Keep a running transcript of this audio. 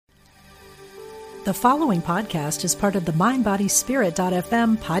The following podcast is part of the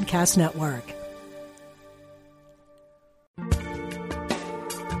MindBodySpirit.fm podcast network.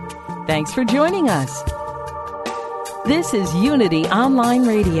 Thanks for joining us. This is Unity Online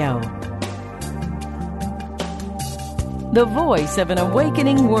Radio, the voice of an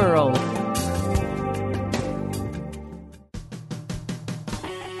awakening world.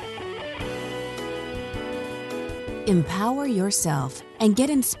 Empower yourself and get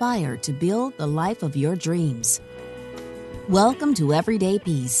inspired to build the life of your dreams. Welcome to Everyday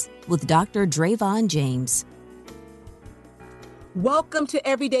Peace with Dr. Drayvon James. Welcome to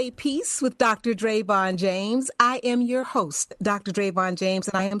Everyday Peace with Dr. Drayvon James. I am your host, Dr. Drayvon James,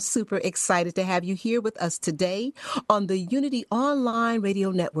 and I am super excited to have you here with us today on the Unity Online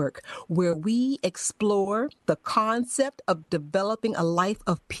Radio Network, where we explore the concept of developing a life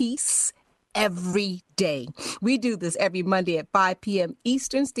of peace every day. We do this every Monday at 5 p.m.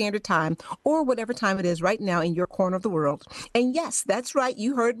 Eastern Standard Time, or whatever time it is right now in your corner of the world. And yes, that's right.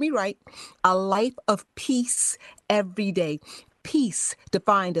 You heard me right. A life of peace every day. Peace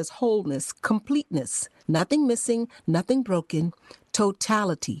defined as wholeness, completeness, nothing missing, nothing broken,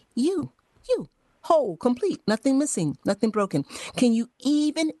 totality. You, whole, complete, nothing missing, nothing broken. Can you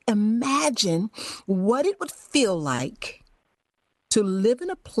even imagine what it would feel like to live in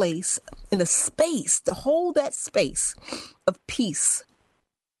a place, in a space, to hold that space of peace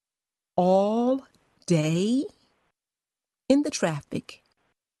all day, in the traffic,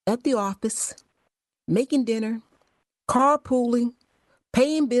 at the office, making dinner, carpooling,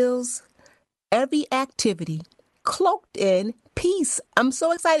 paying bills, every activity cloaked in peace? I'm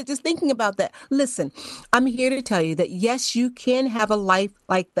so excited just thinking about that. Listen, I'm here to tell you that yes, you can have a life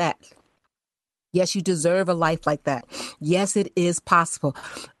like that. Yes, you deserve a life like that. Yes, it is possible.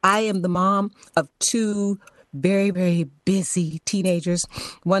 I am the mom of two very, very busy teenagers,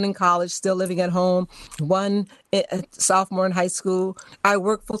 one in college, still living at home, one a sophomore in high school. I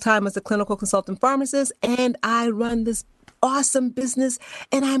work full-time as a clinical consultant pharmacist, and I run this awesome business,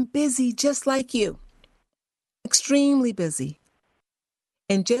 and I'm busy just like you, extremely busy.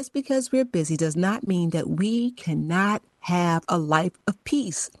 And just because we're busy does not mean that we cannot have a life of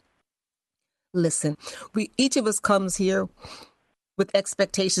peace. Listen, each of us comes here with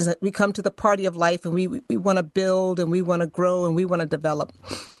expectations that we come to the party of life, and we want to build, and we want to grow, and we want to develop.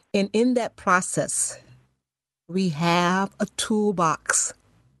 And in that process, we have a toolbox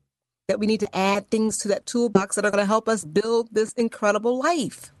that we need to add things to that toolbox that are going to help us build this incredible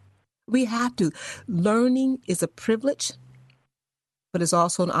life. We have to. Learning is a privilege, but it's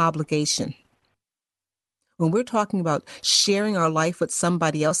also an obligation. When we're talking about sharing our life with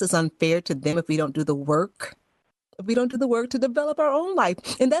somebody else, it's unfair to them if we don't do the work. If we don't do the work to develop our own life.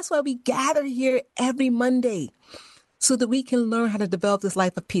 And that's why we gather here every Monday, so that we can learn how to develop this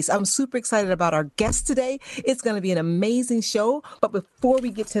life of peace. I'm super excited about our guest today. It's going to be an amazing show. But before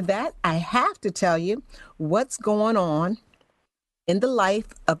we get to that, I have to tell you what's going on in the life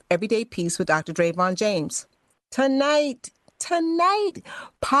of Everyday Peace with Dr. Drayvon James. Tonight,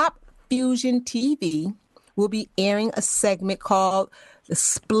 Pop Fusion TV will be airing a segment called the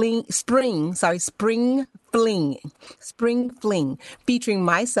Spring Fling, featuring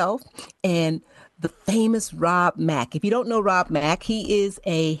myself and the famous Rob Mack. If you don't know Rob Mack, he is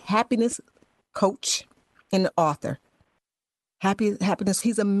a happiness coach and author. Happiness.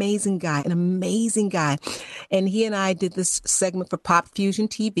 He's an amazing guy. And he and I did this segment for Pop Fusion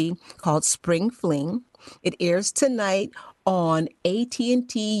TV called Spring Fling. It airs tonight on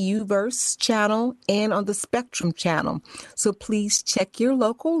AT&T Uverse channel and on the Spectrum channel. So please check your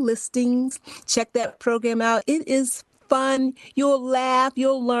local listings. Check that program out. It is fun. You'll laugh.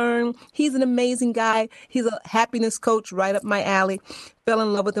 You'll learn. He's an amazing guy. He's a happiness coach right up my alley. Fell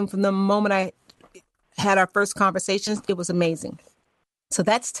in love with him from the moment I had our first conversations. It was amazing. So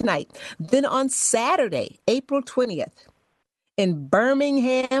that's tonight. Then on Saturday, April 20th, in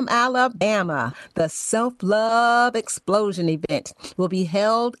Birmingham, Alabama, the Self-Love Explosion event will be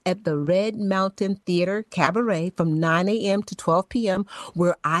held at the Red Mountain Theater Cabaret from 9 a.m. to 12 p.m.,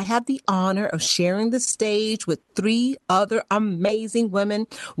 where I have the honor of sharing the stage with three other amazing women,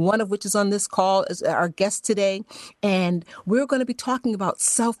 one of which is on this call as our guest today. And we're going to be talking about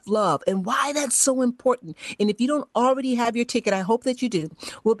self-love and why that's so important. And if you don't already have your ticket, I hope that you do.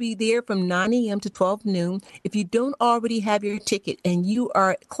 We'll be there from 9 a.m. to 12 noon. If you don't already have your ticket and you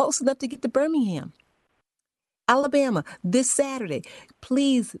are close enough to get to Birmingham, Alabama, this Saturday,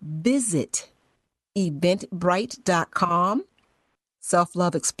 please visit eventbrite.com,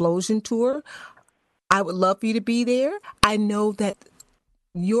 Self-Love Explosion Tour. I would love for you to be there. I know that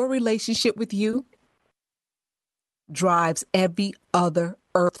your relationship with you drives every other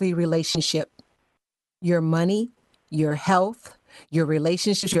earthly relationship. your money, your health, your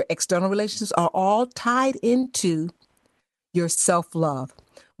relationships, your external relationships are all tied into your self-love.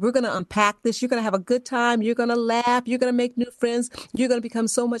 We're going to unpack this. You're going to have a good time. You're going to laugh. You're going to make new friends. You're going to become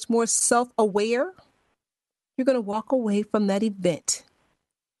so much more self-aware. You're going to walk away from that event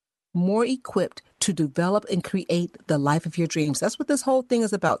more equipped to develop and create the life of your dreams. That's what this whole thing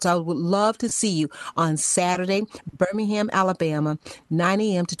is about. So I would love to see you on Saturday, Birmingham, Alabama, 9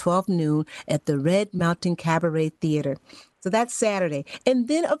 a.m. to 12 noon at the Red Mountain Cabaret Theater. So that's Saturday. And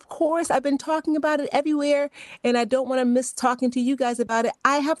then, of course, I've been talking about it everywhere, and I don't want to miss talking to you guys about it.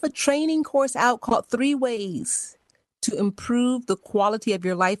 I have a training course out called 3 Ways to Improve the Quality of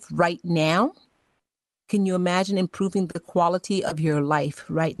Your Life Right Now. Can you imagine improving the quality of your life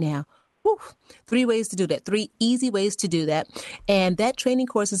right now? Whew. 3 ways to do that. 3 easy ways to do that. And that training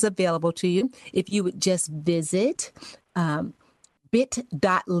course is available to you if you would just visit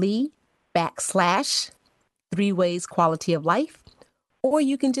bit.ly/3 ways quality of life, or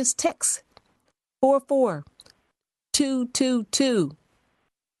you can just text 44222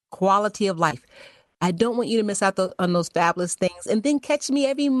 quality of life. I don't want you to miss out on those fabulous things. And then catch me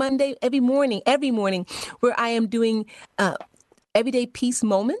every morning, where I am doing Everyday Peace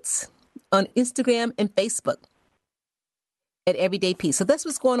Moments on Instagram and Facebook at Everyday Peace. So that's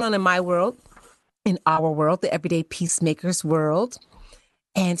what's going on in my world, in our world, the Everyday Peacemakers world.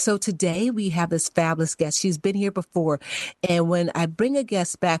 And so today we have this fabulous guest. She's been here before. And when I bring a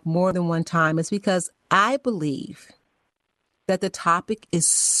guest back more than one time, it's because I believe that the topic is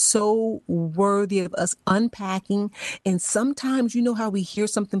so worthy of us unpacking. And sometimes, you know how we hear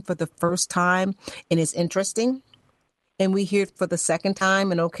something for the first time and it's interesting, and we hear it for the second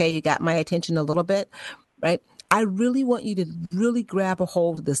time and okay, you got my attention a little bit, right? I really want you to really grab a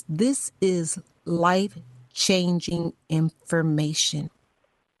hold of this. This is life-changing information.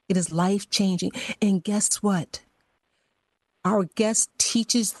 It is life-changing. And guess what? Our guest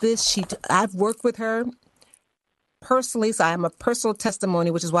teaches this. I've worked with her personally, so I am a personal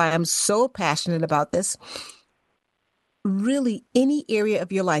testimony, which is why I'm so passionate about this. Really, any area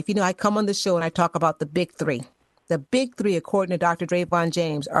of your life. You know, I come on the show and I talk about the big 3. The big 3, according to Dr. Drayvon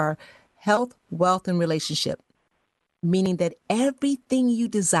James, are health, wealth, and relationship, meaning that everything you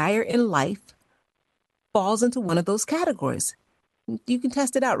desire in life falls into one of those categories. You can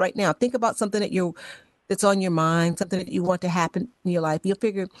test it out right now. Think about something that's on your mind, something that you want to happen in your life. You'll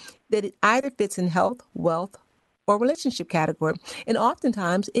figure that it either fits in health, wealth, or relationship category. And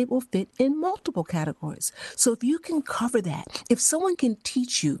oftentimes it will fit in multiple categories. So if you can cover that, if someone can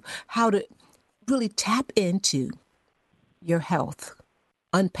teach you how to really tap into your health,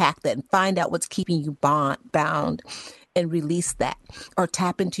 unpack that and find out what's keeping you bound and release that, or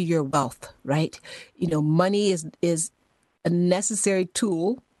tap into your wealth, right? You know, money is a necessary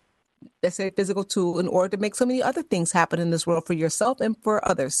tool, necessary physical tool in order to make so many other things happen in this world for yourself and for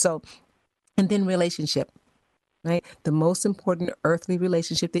others. So, and then relationship. Right? The most important earthly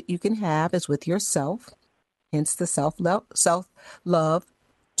relationship that you can have is with yourself, hence the self-love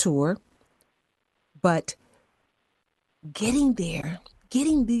tour. But getting there,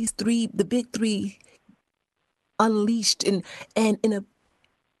 getting these 3, the big 3 unleashed and in a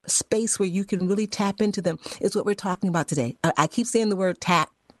space where you can really tap into them is what we're talking about today. I keep saying the word tap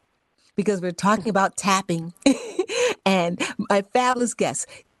because we're talking about tapping. And my fabulous guest,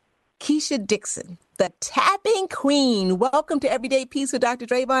 Keisha Dixon, the tapping queen. Welcome to Everyday Peace with Dr.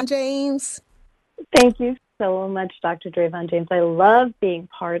 Drayvon James. Thank you so much, Dr. Drayvon James. I love being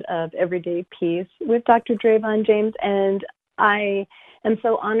part of Everyday Peace with Dr. Drayvon James, and I am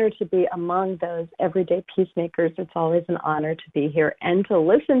so honored to be among those everyday peacemakers. It's always an honor to be here and to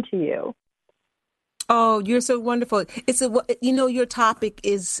listen to you. Oh, you're so wonderful. Your topic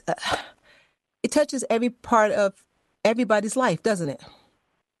is, it touches every part of everybody's life, doesn't it?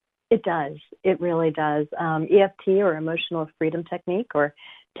 It does. It really does. EFT, or emotional freedom technique, or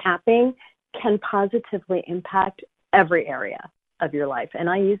tapping, can positively impact every area of your life. And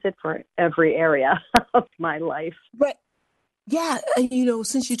I use it for every area of my life. But yeah,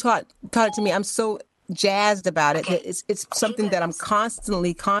 since you taught it to me, I'm so jazzed about it. It's something that I'm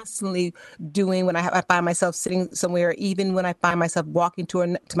constantly doing when I find myself sitting somewhere, even when I find myself walking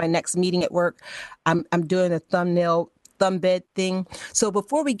to my next meeting at work. I'm doing a thumb bed thing. So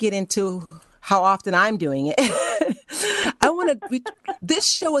before we get into how often I'm doing it, this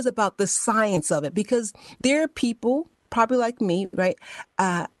show is about the science of it, because there are people probably like me, right?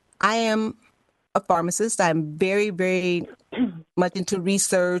 I am a pharmacist. I'm very, very much into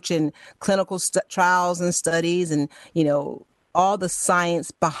research and clinical trials and studies and, all the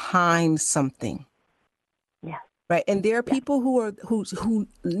science behind something. Yeah. right? And there are people who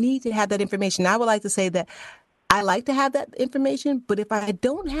need to have that information. I would like to say that I like to have that information, but if I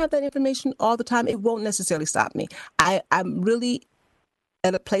don't have that information all the time, it won't necessarily stop me. I'm really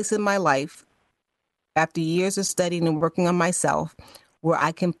at a place in my life after years of studying and working on myself where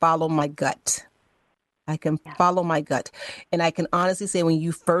I can follow my gut. I can follow my gut. And I can honestly say when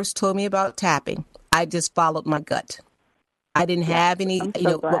you first told me about tapping, I just followed my gut. I didn't have any, I'm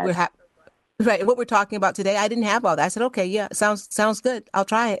so glad. What we're talking about today, I didn't have all that. I said, okay, yeah, sounds good. I'll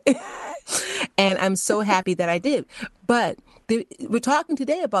try it. And I'm so happy that I did. But we're talking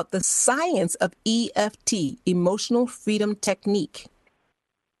today about the science of EFT, Emotional Freedom Technique.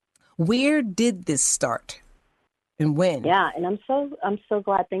 Where did this start and when? Yeah, and I'm so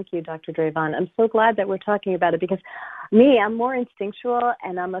glad. Thank you, Dr. Drayvon. I'm so glad that we're talking about it because I'm more instinctual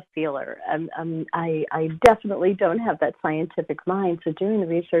and I'm a feeler. I definitely don't have that scientific mind. So doing the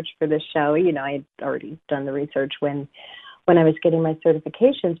research for this show, I had already done the research when I was getting my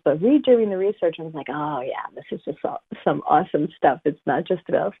certifications, but redoing the research, I was like, oh yeah, this is just some awesome stuff. It's not just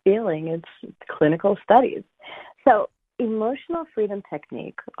about feeling, it's clinical studies. So Emotional Freedom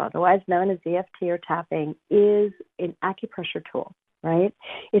Technique, otherwise known as EFT or tapping, is an acupressure tool, right?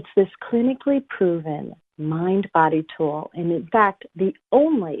 It's this clinically proven mind-body tool, and in fact, the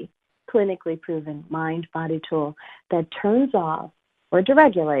only clinically proven mind-body tool that turns off or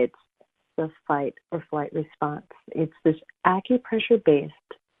deregulates the fight or flight response. It's this acupressure-based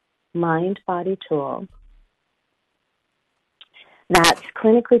mind-body tool that's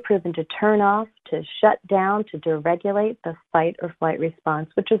clinically proven to turn off, to shut down, to deregulate the fight or flight response,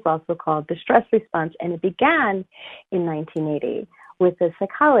 which is also called the stress response. And it began in 1980 with a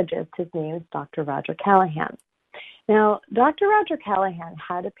psychologist. His name is Dr. Roger Callahan. Now, Dr. Roger Callahan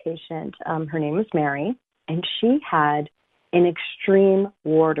had a patient, her name was Mary, and she had an extreme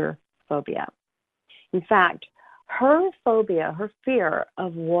water phobia. In fact, her phobia, her fear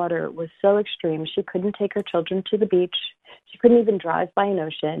of water was so extreme, she couldn't take her children to the beach. She couldn't even drive by an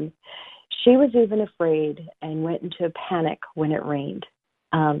ocean. She was even afraid and went into a panic when it rained.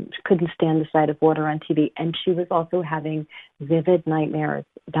 She couldn't stand the sight of water on TV, and she was also having vivid nightmares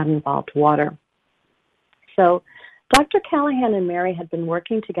that involved water. So Dr. Callahan and Mary had been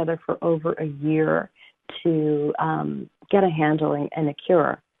working together for over a year to get a handling and a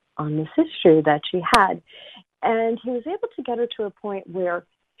cure on this issue that she had. And he was able to get her to a point where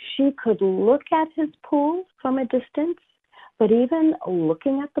she could look at his pool from a distance, but even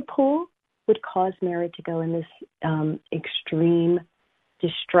looking at the pool would cause Mary to go in this extreme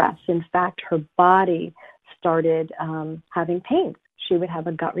distress. In fact, her body started having pains. She would have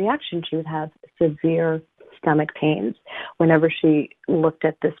a gut reaction. She would have severe stomach pains whenever she looked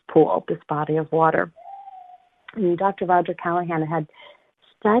at this pool, this body of water. And Dr. Roger Callahan had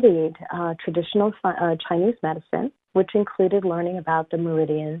studied traditional Chinese medicine, which included learning about the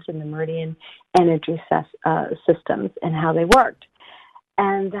meridians and the meridian energy systems and how they worked.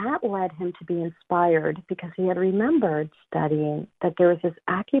 And that led him to be inspired because he had remembered studying that there was this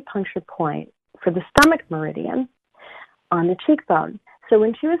acupuncture point for the stomach meridian on the cheekbone. So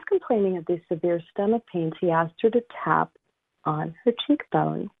when she was complaining of these severe stomach pains, he asked her to tap on her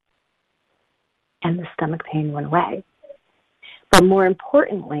cheekbone, and the stomach pain went away. But more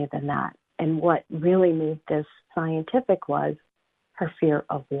importantly than that, and what really made this scientific, was her fear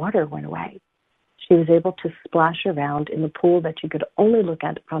of water went away. She was able to splash around in the pool that she could only look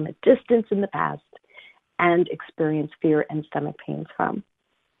at from a distance in the past and experience fear and stomach pains from.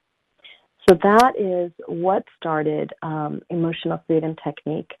 So that is what started Emotional Freedom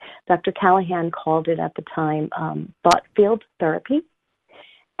Technique. Dr. Callahan called it at the time thought field therapy.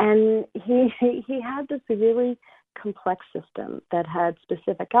 And he had this really complex system that had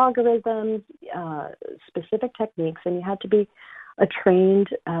specific algorithms, specific techniques, and you had to be a trained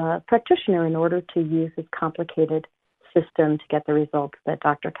practitioner in order to use this complicated system to get the results that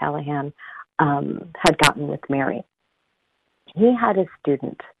Dr. Callahan had gotten with Mary. He had a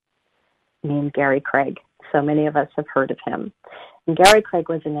student named Gary Craig. So many of us have heard of him. And Gary Craig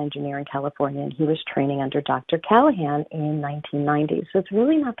was an engineer in California, and he was training under Dr. Callahan in 1990. So it's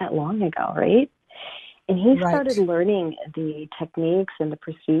really not that long ago, right? And he started learning the techniques and the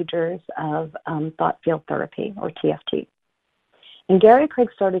procedures of thought field therapy, or TFT. And Gary Craig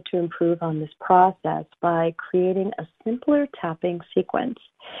started to improve on this process by creating a simpler tapping sequence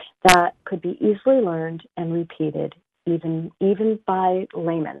that could be easily learned and repeated, even by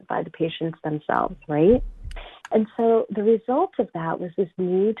laymen, by the patients themselves, right? And so the result of that was this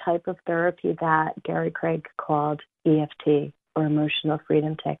new type of therapy that Gary Craig called EFT, or Emotional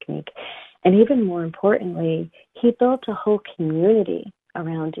Freedom Technique. And even more importantly, he built a whole community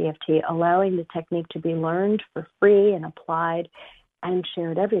around EFT, allowing the technique to be learned for free and applied and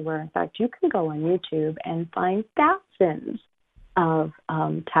shared everywhere. In fact, you can go on YouTube and find thousands of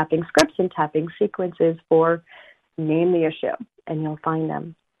tapping scripts and tapping sequences for name the issue, and you'll find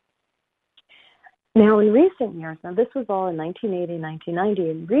them. Now, in recent years, now this was all in 1980, 1990,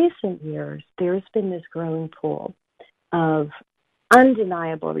 in recent years, there's been this growing pool of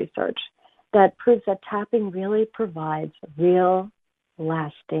undeniable research that proves that tapping really provides real,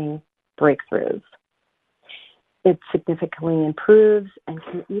 lasting breakthroughs. It significantly improves and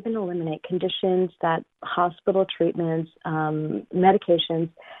can even eliminate conditions that hospital treatments, medications,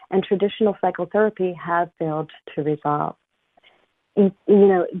 and traditional psychotherapy have failed to resolve.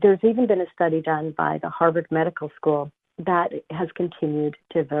 There's even been a study done by the Harvard Medical School that has continued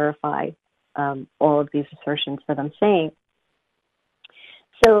to verify all of these assertions that I'm saying.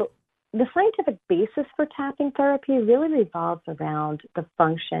 So the scientific basis for tapping therapy really revolves around the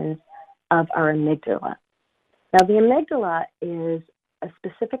functions of our amygdala. Now, the amygdala is a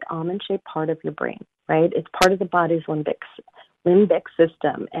specific almond-shaped part of your brain, right? It's part of the body's limbic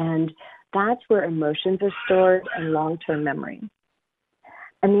system, and that's where emotions are stored and long-term memory.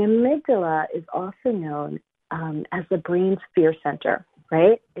 And the amygdala is also known as the brain's fear center,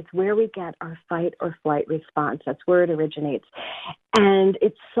 right? It's where we get our fight or flight response. That's where it originates. And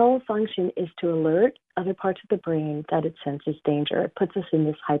its sole function is to alert other parts of the brain that it senses danger. It puts us in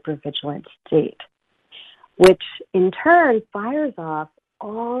this hypervigilant state, which in turn fires off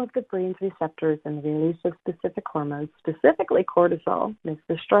all of the brain's receptors and the release of specific hormones, specifically cortisol, is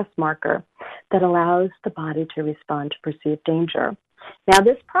the stress marker that allows the body to respond to perceived danger. Now,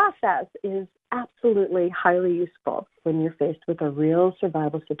 this process is absolutely highly useful when you're faced with a real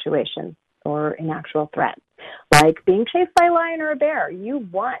survival situation or an actual threat, like being chased by a lion or a bear. You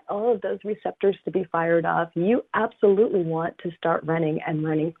want all of those receptors to be fired off. You absolutely want to start running and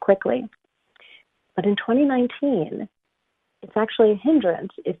running quickly. But in 2019, it's actually a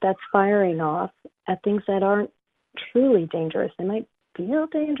hindrance if that's firing off at things that aren't truly dangerous. They might feel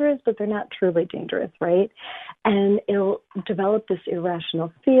dangerous, but they're not truly dangerous, right? And it'll develop this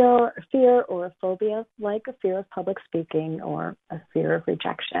irrational fear or a phobia, like a fear of public speaking or a fear of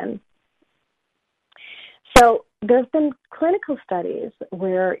rejection. So there's been clinical studies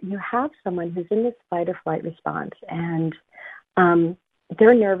where you have someone who's in this fight or flight response, and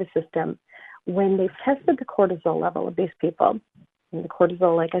their nervous system, when they've tested the cortisol level of these people, and the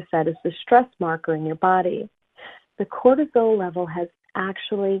cortisol, like I said, is the stress marker in your body, the cortisol level has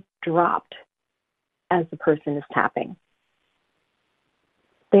actually dropped as the person is tapping.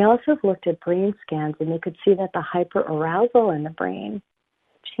 They also have looked at brain scans, and they could see that the hyperarousal in the brain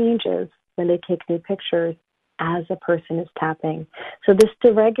changes when they take new pictures as a person is tapping. So this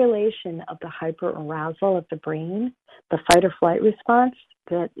deregulation of the hyperarousal of the brain, the fight or flight response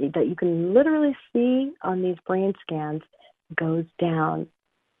that you can literally see on these brain scans, goes down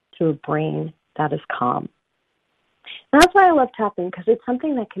to a brain that is calm. And that's why I love tapping, because it's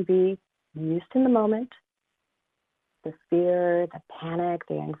something that can be used in the moment. The fear, the panic,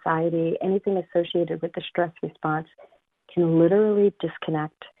 the anxiety, anything associated with the stress response can literally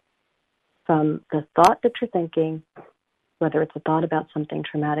disconnect from the thought that you're thinking, whether it's a thought about something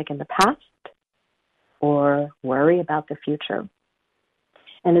traumatic in the past or worry about the future.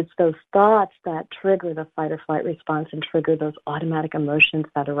 And it's those thoughts that trigger the fight or flight response and trigger those automatic emotions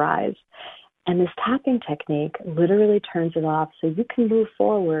that arise. And this tapping technique literally turns it off so you can move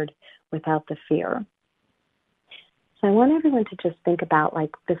forward without the fear. So I want everyone to just think about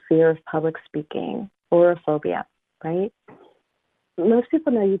like the fear of public speaking or a phobia, right? Most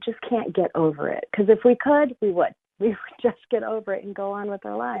people know you just can't get over it, because if we could, we would. We would just get over it and go on with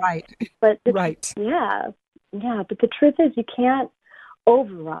our lives. Right. But right. Yeah. But the truth is you can't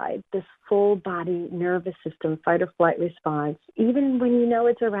override this full body nervous system fight or flight response, even when you know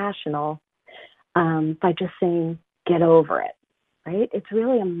it's irrational, by just saying, get over it, right? It's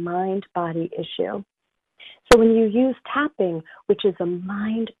really a mind-body issue. So when you use tapping, which is a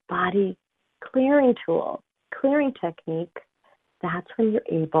mind-body clearing tool, clearing technique, that's when you're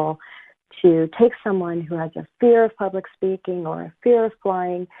able to take someone who has a fear of public speaking or a fear of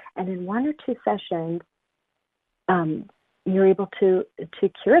flying, and in 1 or 2 sessions, you're able to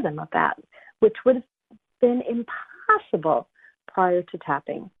cure them of that, which would have been impossible prior to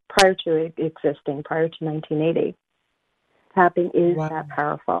tapping, prior to it existing, prior to 1980. Tapping is that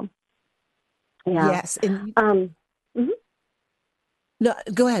powerful. Yeah. Yes. And, No,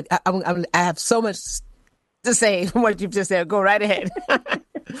 go ahead. I have so much to say from what you've just said. Go right ahead.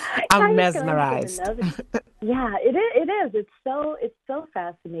 I'm mesmerized. Yeah, it is. It's so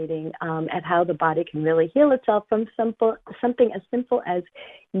fascinating at how the body can really heal itself from something as simple as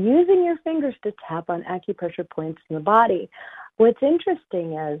using your fingers to tap on acupressure points in the body. What's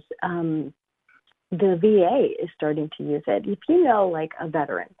interesting is the VA is starting to use it. If you know, like a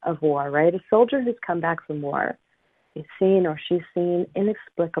veteran of war, right, a soldier who's come back from war, he's seen or she's seen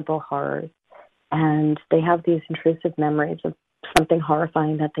inexplicable horrors, and they have these intrusive memories of something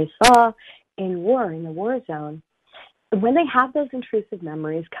horrifying that they saw in the war zone. When they have those intrusive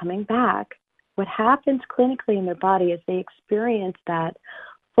memories coming back, what happens clinically in their body is they experience that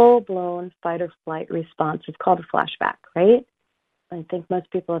full-blown fight or flight response. It's called a flashback, right? I think most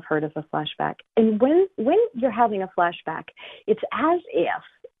people have heard of a flashback. And when you're having a flashback, it's as if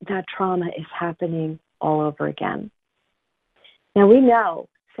that trauma is happening all over again. Now, we know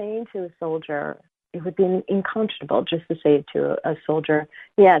saying to a soldier, it would be unconscionable just to say to a soldier,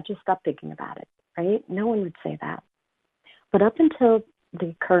 yeah, just stop thinking about it, right? No one would say that. But up until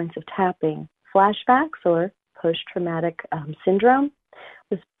the occurrence of tapping, flashbacks or post-traumatic syndrome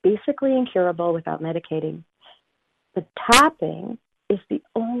was basically incurable without medicating. But tapping is the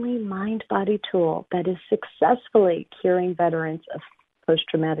only mind-body tool that is successfully curing veterans of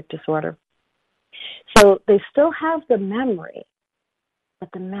post-traumatic disorder. So they still have the memory, but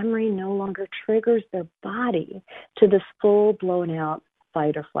the memory no longer triggers their body to this full blown out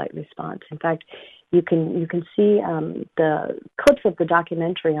fight or flight response. In fact, you can see the clips of the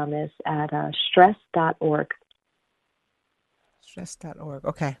documentary on this at stress.org. Stress.org.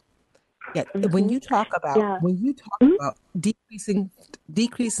 Okay. Yeah. Mm-hmm. When you talk about decreasing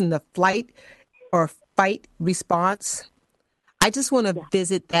the flight or fight response, I just want to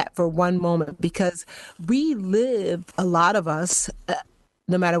visit that for one moment, because we live, a lot of us,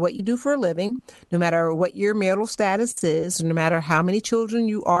 no matter what you do for a living, no matter what your marital status is, no matter how many children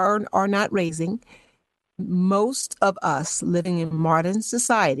you are or are not raising, most of us living in modern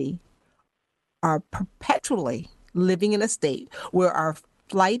society are perpetually living in a state where our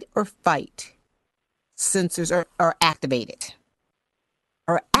flight or fight sensors are activated.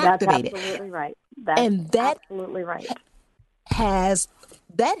 That's absolutely right. That's absolutely right.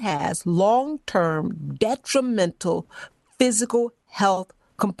 That has long-term detrimental physical health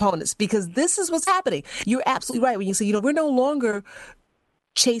components, because this is what's happening. You're absolutely right when you say, we're no longer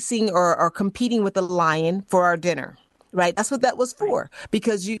chasing or competing with the lion for our dinner, right? That's what that was for,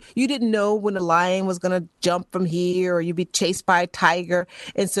 because you didn't know when the lion was going to jump from here, or you'd be chased by a tiger.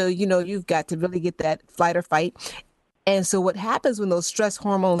 And so, you've got to really get that flight or fight. And so what happens when those stress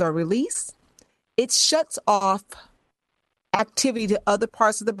hormones are released, it shuts off activity to other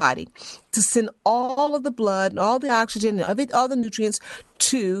parts of the body to send all of the blood and all the oxygen and all the nutrients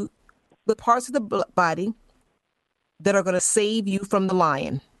to the parts of the body that are going to save you from the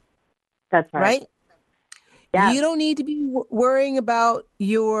lion. That's right. Right? Yeah. You don't need to be worrying about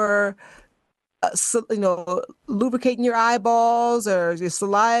your, lubricating your eyeballs or your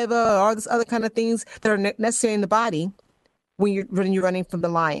saliva or all this other kind of things that are necessary in the body when you're running from the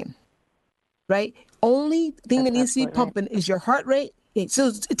lion. Right? Only thing that needs to be pumping is your heart rate. So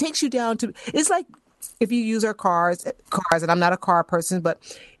it takes you down to, it's like if you use our cars, and I'm not a car person, but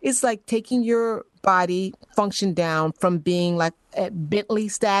it's like taking your body function down from being like at Bentley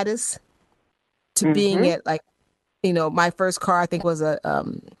status to being at like, my first car, I think was a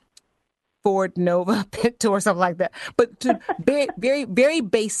Ford Nova Pinto or something like that. But to very, very, very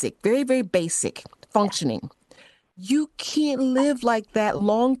basic, very, very basic functioning. You can't live like that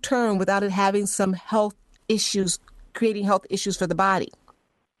long term without it having some health issues, creating health issues for the body.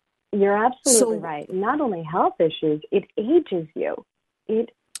 You're absolutely right. Not only health issues, it ages you.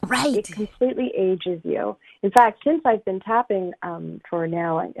 It completely ages you. In fact, since I've been tapping for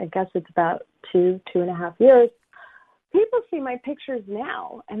now, I guess it's about 2.5 years, people see my pictures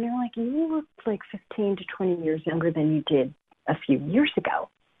now, and they're like, you look like 15 to 20 years younger than you did a few years ago.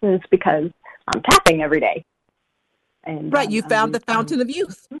 And it's because I'm tapping every day. And, you found the fountain of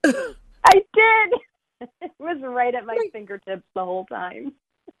youth. I did. It was right at my fingertips the whole time.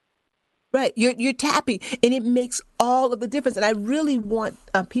 Right. You're tapping, and it makes all of the difference. And I really want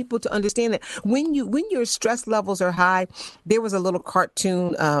people to understand that when your stress levels are high, there was a little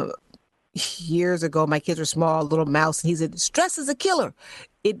cartoon years ago. My kids were small, little mouse, and he said, stress is a killer.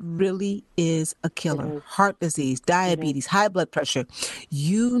 It really is a killer. Mm-hmm. Heart disease, diabetes, high blood pressure,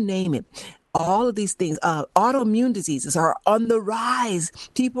 you name it. All of these things, autoimmune diseases are on the rise.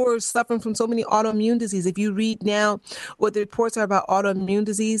 People are suffering from so many autoimmune diseases. If you read now what the reports are about autoimmune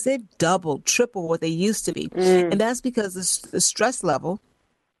disease, they've doubled, tripled what they used to be. And that's because the stress level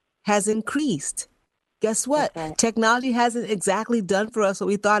has increased. Guess what? Okay. Technology hasn't exactly done for us what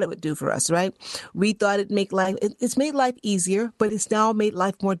we thought it would do for us, right? We thought it's made life easier, but it's now made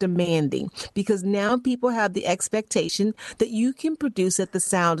life more demanding because now people have the expectation that you can produce at the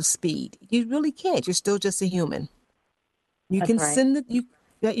sound of speed. You really can't. You're still just a human. You can send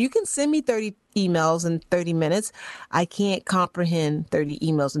you can send me 30 emails in 30 minutes. I can't comprehend 30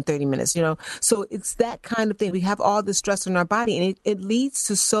 emails in 30 minutes, So it's that kind of thing. We have all this stress on our body, and it leads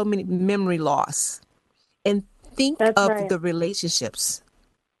to so many memory loss. And think of the relationships.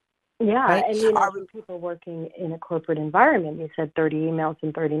 Yeah, right? and when people working in a corporate environment, you said 30 emails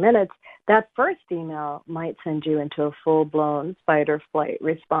in 30 minutes, that first email might send you into a full-blown fight or flight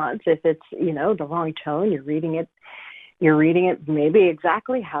response. If it's, the wrong tone, you're reading it maybe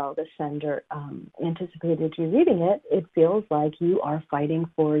exactly how the sender anticipated you reading it. It feels like you are fighting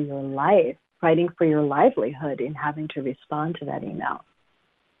for your life, fighting for your livelihood in having to respond to that email.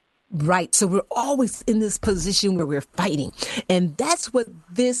 Right. So we're always in this position where we're fighting. And that's what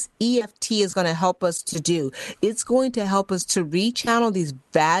this EFT is going to help us to do. It's going to help us to rechannel these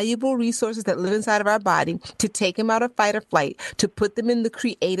valuable resources that live inside of our body, to take them out of fight or flight, to put them in the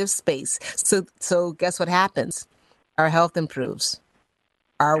creative space. So guess what happens? Our health improves.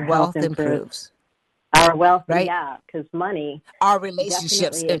 Our wealth improves. Our wealth, right? Yeah, because money. Our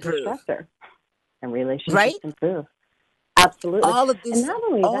relationships improve. And relationships right? improve. Absolutely. All of this. And not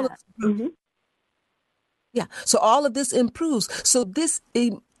only that. Mm-hmm. Yeah. So all of this improves. So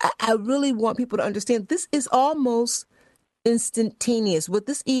I really want people to understand this is almost instantaneous. What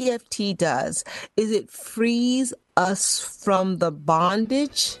this EFT does is it frees us from the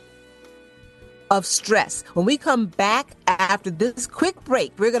bondage of stress. When we come back after this quick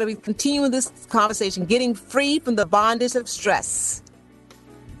break, we're going to be continuing this conversation, getting free from the bondage of stress.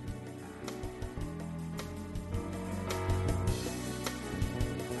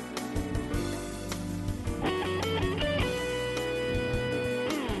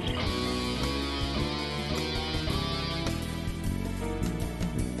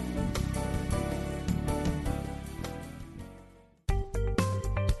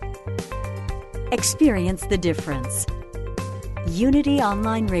 Experience the difference. Unity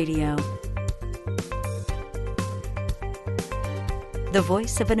Online Radio. The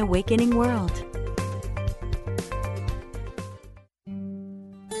voice of an awakening world.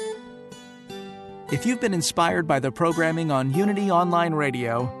 If you've been inspired by the programming on Unity Online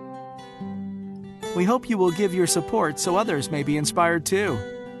Radio, we hope you will give your support so others may be inspired too.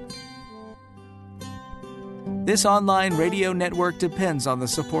 This online radio network depends on the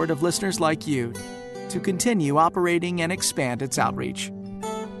support of listeners like you to continue operating and expand its outreach.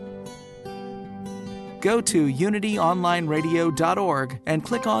 Go to unityonlineradio.org and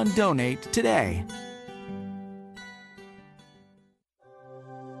click on Donate today.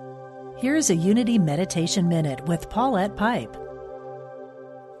 Here's a Unity Meditation Minute with Paulette Pipe.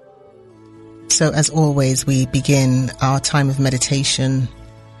 So as always, we begin our time of meditation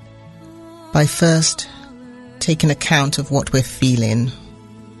by first taking account of what we're feeling,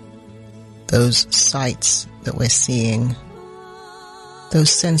 those sights that we're seeing, those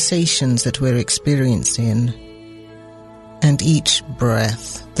sensations that we're experiencing, and each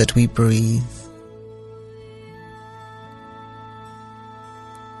breath that we breathe.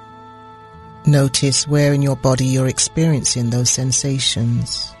 Notice where in your body you're experiencing those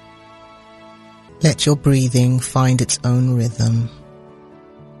sensations. Let your breathing find its own rhythm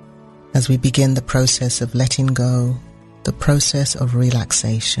as we begin the process of letting go, the process of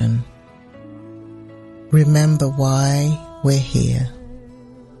relaxation. Remember why we're here.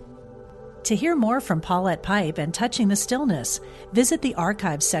 To hear more from Paulette Pipe and Touching the Stillness, visit the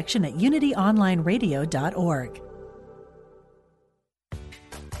archives section at unityonlineradio.org.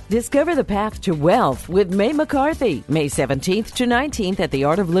 Discover the path to wealth with May McCarthy, May 17th to 19th at the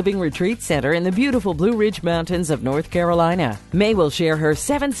Art of Living Retreat Center in the beautiful Blue Ridge Mountains of North Carolina. May will share her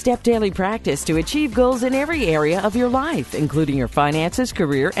 7-step daily practice to achieve goals in every area of your life, including your finances,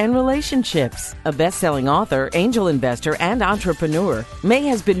 career, and relationships. A best-selling author, angel investor, and entrepreneur, May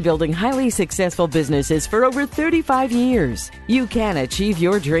has been building highly successful businesses for over 35 years. You can achieve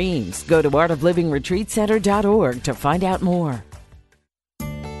your dreams. Go to artoflivingretreatcenter.org to find out more.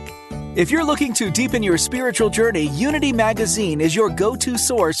 If you're looking to deepen your spiritual journey, Unity Magazine is your go-to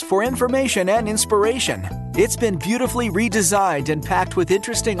source for information and inspiration. It's been beautifully redesigned and packed with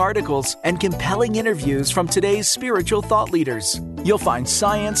interesting articles and compelling interviews from today's spiritual thought leaders. You'll find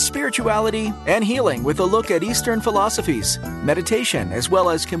science, spirituality, and healing with a look at Eastern philosophies, meditation, as well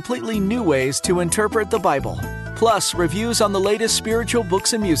as completely new ways to interpret the Bible. Plus, reviews on the latest spiritual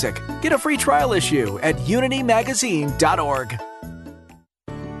books and music. Get a free trial issue at unitymagazine.org.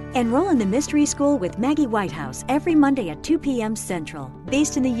 Enroll in the Mystery School with Maggie Whitehouse every Monday at 2 p.m. Central.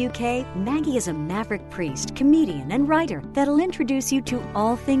 Based in the UK, Maggie is a maverick priest, comedian, and writer that'll introduce you to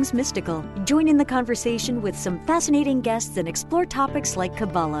all things mystical. Join in the conversation with some fascinating guests and explore topics like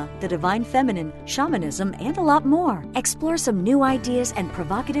Kabbalah, the divine feminine, shamanism, and a lot more. Explore some new ideas and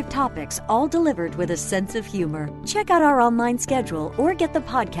provocative topics, all delivered with a sense of humor. Check out our online schedule or get the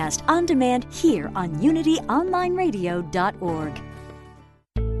podcast on demand here on unityonlineradio.org.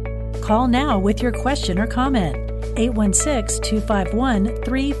 Call now with your question or comment.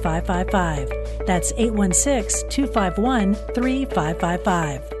 816-251-3555. That's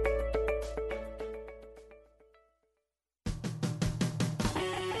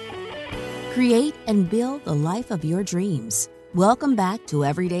 816-251-3555. Create and build the life of your dreams. Welcome back to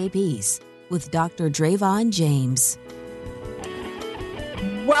Everyday Peace with Dr. Drayvon James.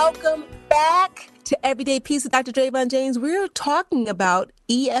 Welcome back to Everyday Peace with Dr. Drayvon James. We're talking about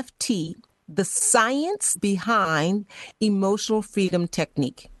EFT, the science behind emotional freedom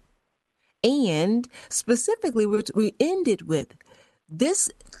technique. And specifically, we ended with this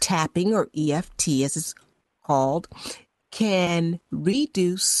tapping, or EFT as it's called, can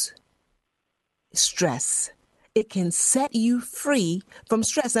reduce stress. It can set you free from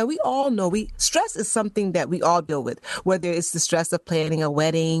stress. Now, we all know stress is something that we all deal with, whether it's the stress of planning a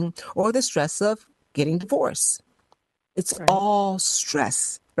wedding or the stress of getting divorced. It's right. All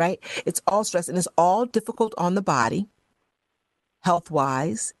stress, right? It's all stress, and it's all difficult on the body,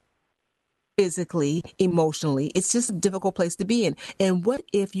 health-wise, physically, emotionally. It's just a difficult place to be in. And what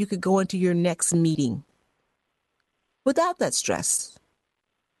if you could go into your next meeting without that stress?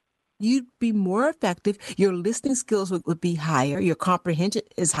 You'd be more effective. Your listening skills would be higher. Your comprehension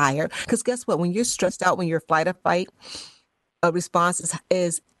is higher. Because guess what? When you're stressed out, when your flight or fight response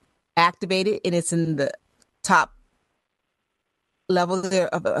is activated and it's in the top level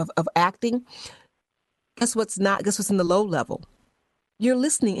there of acting, guess what's in the low level? Your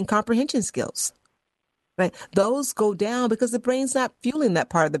listening and comprehension skills. Right? Those go down because the brain's not fueling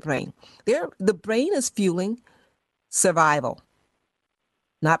that part of the brain. The brain is fueling survival.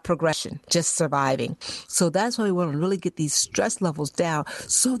 Not progression, just surviving. So that's why we want to really get these stress levels down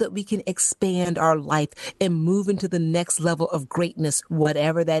so that we can expand our life and move into the next level of greatness,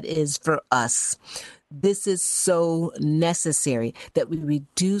 whatever that is for us. This is so necessary that we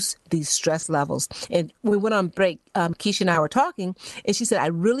reduce these stress levels. And we went on break, Keisha and I were talking, and she said, I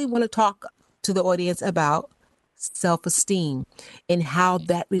really want to talk to the audience about self-esteem and how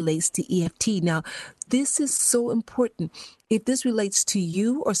that relates to EFT. Now, this is so important. If this relates to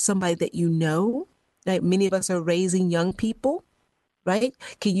you or somebody that you know, like many of us are raising young people, right?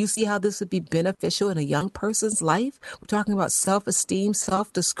 Can you see how this would be beneficial in a young person's life? We're talking about self-esteem,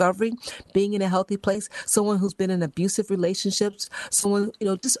 self-discovery, being in a healthy place, someone who's been in abusive relationships, someone,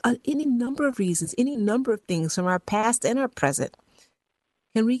 just any number of reasons, any number of things from our past and our present.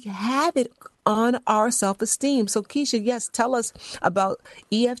 Can we have it on our self-esteem? So Keisha, yes, tell us about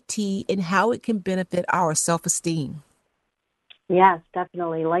EFT and how it can benefit our self-esteem. Yes,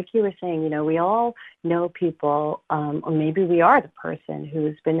 definitely. Like you were saying, we all know people, or maybe we are the person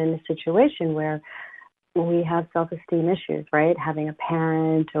who's been in a situation where we have self-esteem issues, right? Having a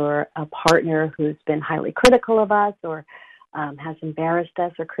parent or a partner who's been highly critical of us or has embarrassed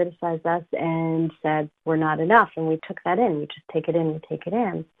us or criticized us and said we're not enough, and we took that in. We just take it in, we take it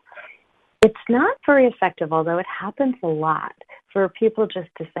in. It's not very effective, although it happens a lot, for people just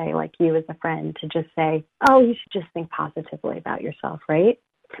to say, like you as a friend, to just say, oh, you should just think positively about yourself, right?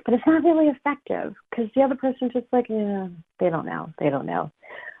 But it's not really effective because the other person's just like, yeah, they don't know.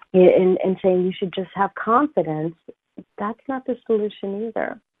 And saying you should just have confidence, that's not the solution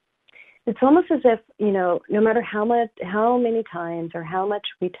either. It's almost as if, no matter how many times or how much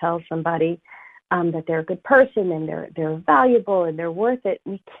we tell somebody that they're a good person and they're valuable and they're worth it,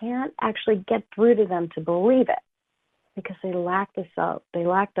 we can't actually get through to them to believe it because they lack the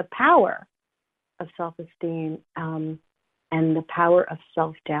power of self-esteem, and the power of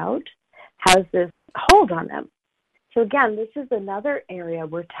self-doubt has this hold on them. So again, this is another area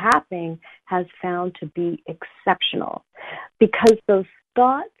where tapping has found to be exceptional because those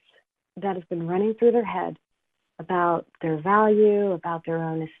thoughts that have been running through their head about their value, about their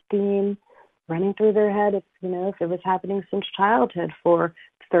own esteem, running through their head, if it was happening since childhood for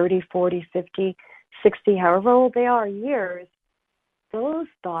 30, 40, 50, 60, however old they are, years, those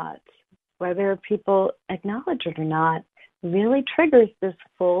thoughts, whether people acknowledge it or not, really triggers this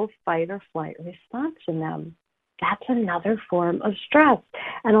full fight or flight response in them. That's another form of stress,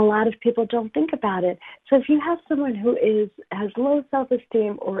 and a lot of people don't think about it. So if you have someone who has low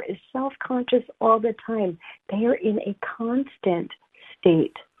self-esteem or is self-conscious all the time, they are in a constant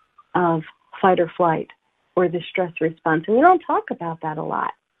state of fight or flight or the stress response. And we don't talk about that a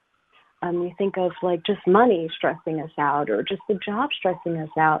lot. We think of like just money stressing us out or just the job stressing us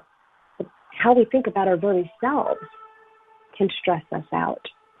out. But how we think about our very selves can stress us out.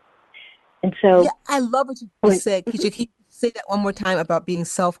 And so, Yeah, I love what you said. Could you say that one more time about being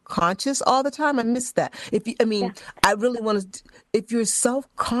self-conscious all the time? I missed that. I really want to. If you're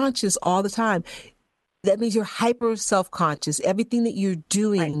self-conscious all the time, that means you're hyper self-conscious. Everything that you're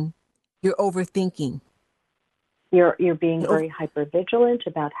doing, you're overthinking. You're being very hyper vigilant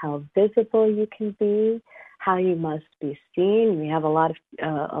about how visible you can be, how you must be seen. We have a lot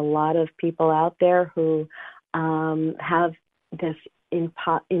of people out there who have this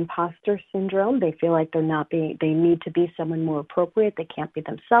imposter syndrome. They feel like they need to be someone more appropriate. They can't be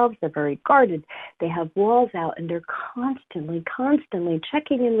themselves. They're very guarded. They have walls out, and they're constantly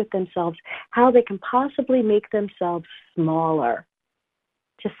checking in with themselves, how they can possibly make themselves smaller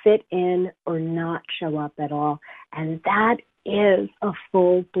to fit in or not show up at all. And that is a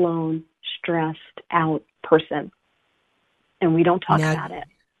full-blown, stressed out person. And we don't talk about it.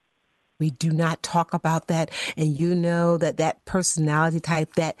 We do not talk about that. And you know that personality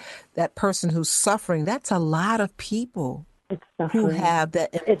type, that person who's suffering, that's a lot of people who have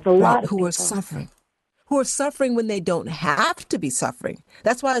that. It's a lot of who people. Who are suffering when they don't have to be suffering.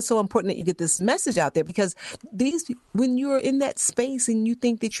 That's why it's so important that you get this message out there, because when you're in that space and you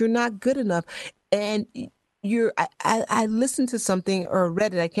think that you're not good enough, and I listened to something or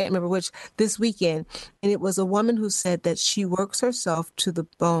read it, I can't remember which, this weekend, and it was a woman who said that she works herself to the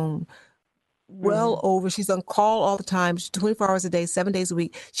bone. She's on call all the time. She's 24 hours a day, 7 days a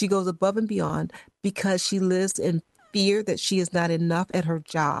week. She goes above and beyond because she lives in fear that she is not enough at her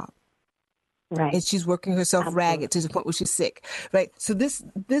job. Right. And she's working herself ragged to the point where she's sick. Right. So this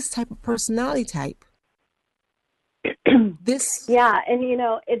type of personality type. Yeah, and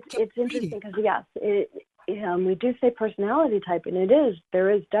it's interesting because we do say personality type, and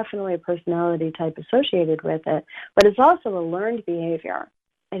there is definitely a personality type associated with it, but it's also a learned behavior,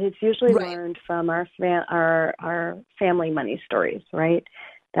 and it's usually learned from our family money stories, right?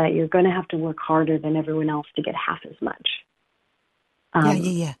 That you're going to have to work harder than everyone else to get half as much.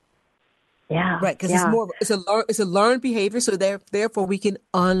 Yeah. Right, because it's a learned behavior, so therefore we can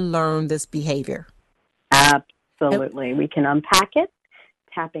unlearn this behavior. Absolutely. We can unpack it.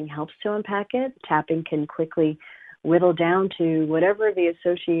 Tapping helps to unpack it. Tapping can quickly whittle down to whatever the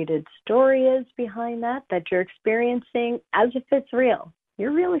associated story is behind that you're experiencing as if it's real.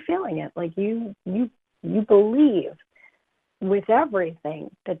 You're really feeling it. Like you believe with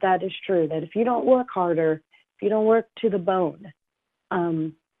everything that is true, that if you don't work harder, if you don't work to the bone,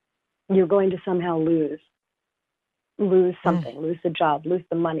 you're going to somehow lose something, lose the job, lose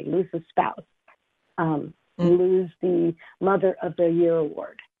the money, lose the spouse, lose the Mother of the Year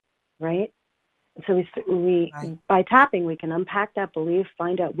award, right? So we by tapping, we can unpack that belief,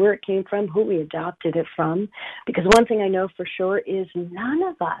 find out where it came from, who we adopted it from. Because one thing I know for sure is none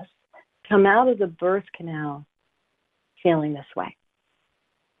of us come out of the birth canal feeling this way.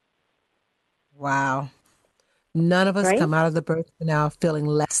 Wow. None of us come out of the birth canal feeling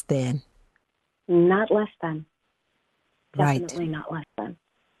less than. Not less than. Definitely not less than.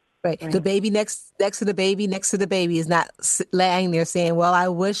 Right. The baby next to the baby is not laying there saying, well, I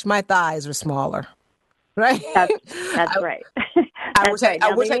wish my thighs were smaller. Right? That's right. I wish I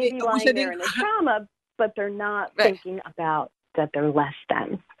didn't. They're in a trauma, but they're not thinking about that they're less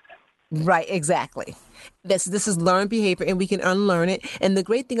than. Right, exactly. This is learned behavior, and we can unlearn it. And the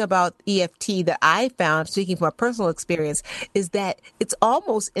great thing about EFT that I found, speaking from my personal experience, is that it's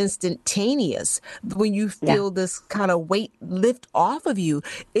almost instantaneous. When you feel this kind of weight lift off of you,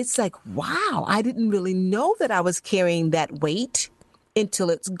 it's like, wow, I didn't really know that I was carrying that weight until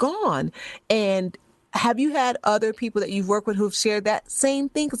it's gone. And have you had other people that you've worked with who've shared that same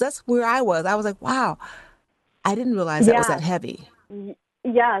thing? Because that's where I was. I was like, wow, I didn't realize that was that heavy.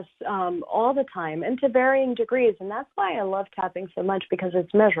 Yes, all the time, and to varying degrees. And that's why I love tapping so much, because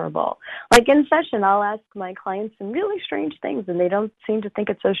it's measurable. Like in session, I'll ask my clients some really strange things, and they don't seem to think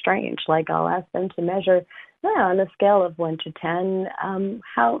it's so strange. Like I'll ask them to measure on a scale of 1 to 10,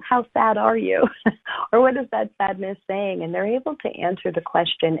 how sad are you? Or what is that sadness saying? And they're able to answer the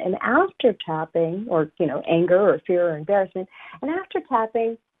question. And after tapping, or, anger or fear or embarrassment, and after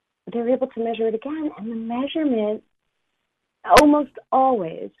tapping, they're able to measure it again. And the measurement almost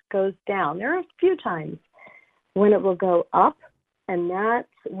always goes down. There are a few times when it will go up, and that's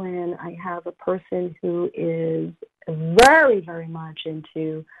when I have a person who is very, very much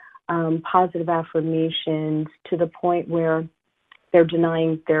into positive affirmations to the point where they're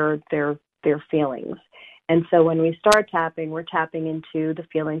denying their feelings, And so when we start tapping, we're tapping into the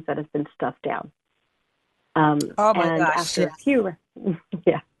feelings that have been stuffed down. Oh my and gosh! After a few,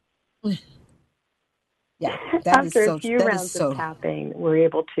 yeah. Yeah, after a few rounds of tapping, we're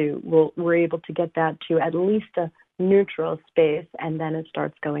able to get that to at least a neutral space, and then it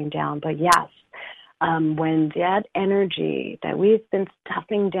starts going down. But yes, when that energy that we've been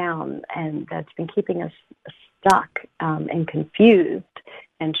stuffing down and that's been keeping us stuck and confused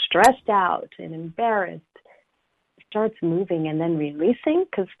and stressed out and embarrassed starts moving and then releasing,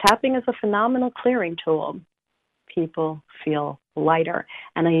 because tapping is a phenomenal clearing tool, people feel lighter.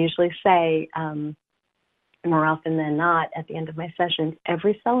 And I usually say, more often than not, at the end of my sessions,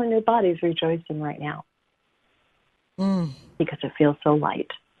 every cell in your body is rejoicing right now because it feels so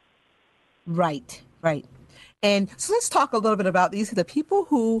light. Right. And so let's talk a little bit about the people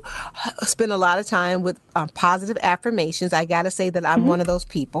who spend a lot of time with positive affirmations. I got to say that I'm one of those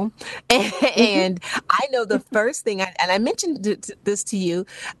people. And I know the first thing, and I mentioned this to you,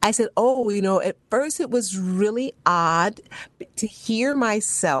 I said, at first it was really odd to hear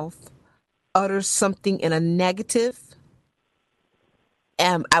myself utter something in a negative.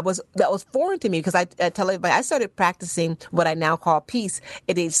 That was foreign to me, because I tell everybody I started practicing what I now call peace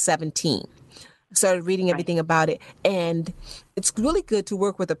at age 17. Started reading everything about it, and it's really good to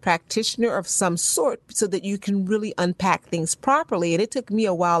work with a practitioner of some sort so that you can really unpack things properly. And it took me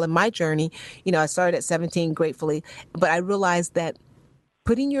a while in my journey. I started at 17, gratefully, but I realized that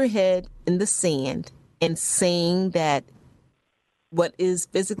putting your head in the sand and saying that what is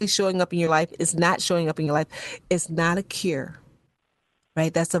physically showing up in your life is not showing up in your life is not a cure,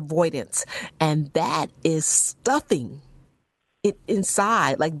 right? That's avoidance. And that is stuffing it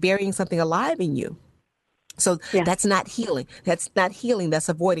inside, like burying something alive in you. So that's not healing. That's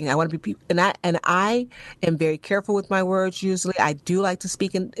avoiding. I want to be, and I am very careful with my words. Usually I do like to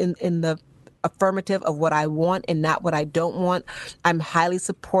speak in the affirmative of what I want and not what I don't want. I'm highly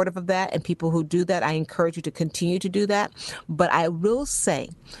supportive of that, and people who do that, I encourage you to continue to do that. But I will say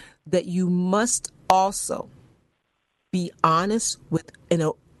that you must also be honest with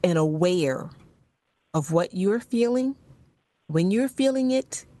and aware of what you're feeling, when you're feeling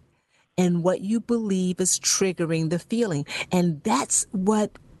it, and what you believe is triggering the feeling. And that's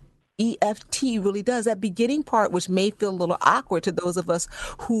what EFT really does. That beginning part, which may feel a little awkward to those of us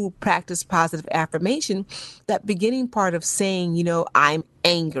who practice positive affirmation, that beginning part of saying, I'm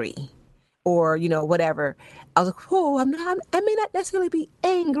angry, or, whatever. I was like, I may not necessarily be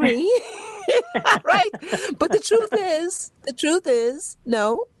angry, right? But the truth is,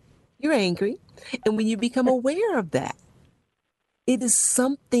 no, you're angry. And when you become aware of that, it is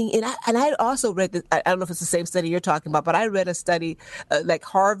something, and I also read this, I don't know if it's the same study you're talking about, but I read a study, like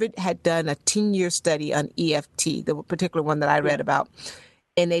Harvard had done a 10-year study on EFT, the particular one that I read about,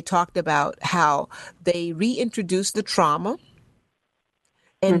 and they talked about how they reintroduced the trauma,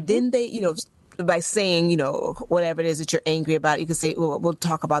 and then they, by saying, whatever it is that you're angry about, you can say, well, we'll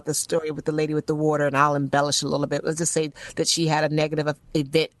talk about the story with the lady with the water, and I'll embellish a little bit. Let's just say that she had a negative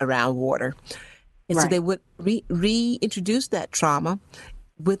event around water. And so they would reintroduce that trauma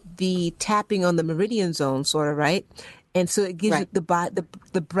with the tapping on the meridian zone, sort of, right? And so it gives you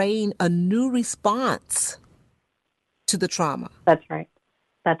the brain a new response to the trauma. That's right.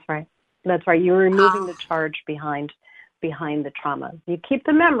 You're removing the charge behind the trauma. You keep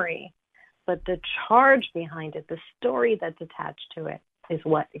the memory, but the charge behind it, the story that's attached to it, is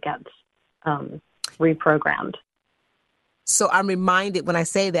what gets reprogrammed. So I'm reminded when I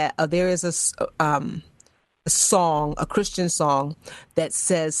say that there is a song, a Christian song, that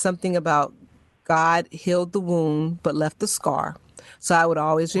says something about God healed the wound but left the scar. So I would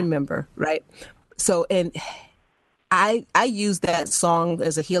always remember, right? So, and I used that song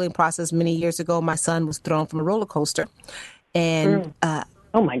as a healing process many years ago. My son was thrown from a roller coaster, and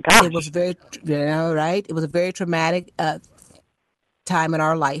oh my gosh, it was very, right? It was a very traumatic time in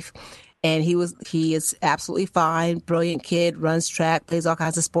our life. And he is absolutely fine, brilliant kid, runs track, plays all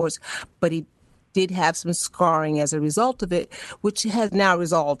kinds of sports, but he did have some scarring as a result of it, which has now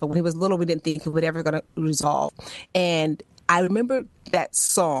resolved. But when he was little, we didn't think it would ever going to resolve. And I remember that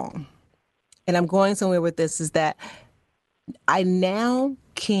song, and I'm going somewhere with this, is that I now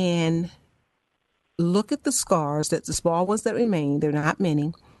can look at the scars, that the small ones that remain, they're not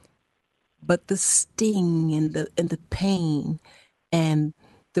many, but the sting and the pain and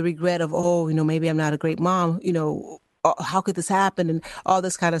the regret of, maybe I'm not a great mom, how could this happen, and all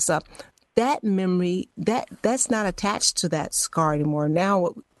this kind of stuff. That memory, that's not attached to that scar anymore. Now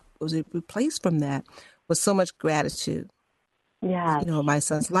what was replaced from that was so much gratitude. Yeah. My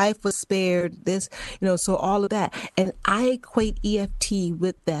son's life was spared, this, so all of that. And I equate EFT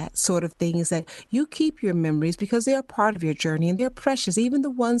with that sort of thing, is that you keep your memories because they are part of your journey and they're precious. Even the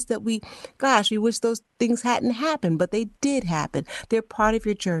ones that we wish those things hadn't happened, but they did happen. They're part of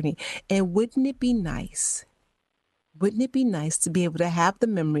your journey. And wouldn't it be nice? Wouldn't it be nice to be able to have the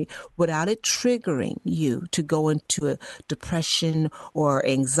memory without it triggering you to go into a depression or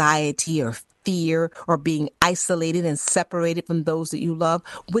anxiety or fear or being isolated and separated from those that you love?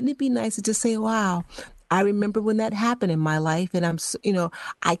 Wouldn't it be nice to just say, wow, I remember when that happened in my life, and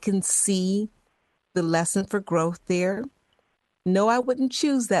I can see the lesson for growth there. No, I wouldn't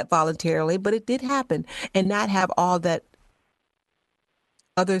choose that voluntarily, but it did happen, and not have all that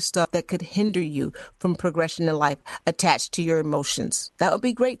other stuff that could hinder you from progression in life attached to your emotions. That would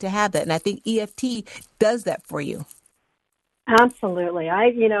be great to have that. And I think EFT does that for you. Absolutely.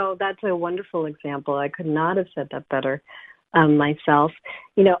 That's a wonderful example. I could not have said that better myself.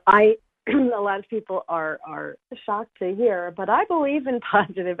 A lot of people are shocked to hear, but I believe in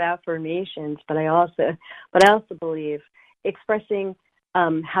positive affirmations, but I also believe expressing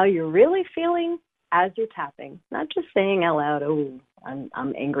how you're really feeling as you're tapping, not just saying out loud, oh,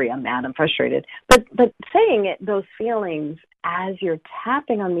 I'm angry, I'm mad, I'm frustrated, but saying it, those feelings as you're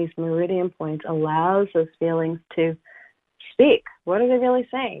tapping on these meridian points allows those feelings to speak. What are they really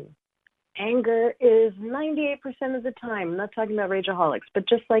saying? Anger is 98% of the time, I'm not talking about rageaholics, but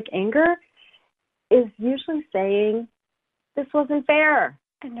just like anger is usually saying, this wasn't fair,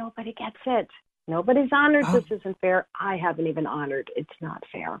 and nobody gets it. Nobody's honored. This isn't fair. I haven't even honored. It's not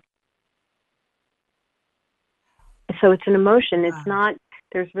fair. So it's an emotion. It's not,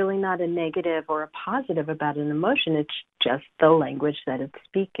 there's really not a negative or a positive about an emotion. It's just the language that it's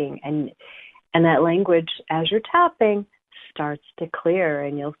speaking. And that language, as you're tapping, starts to clear,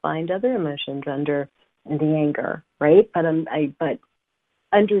 and you'll find other emotions under the anger, right? But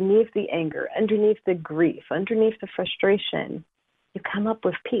underneath the anger, underneath the grief, underneath the frustration, you come up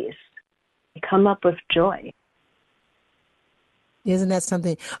with peace. You come up with joy. Isn't that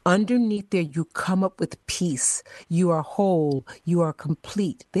something? Underneath there, you come up with peace. You are whole. You are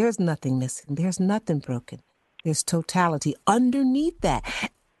complete. There's nothing missing. There's nothing broken. There's totality. Underneath that,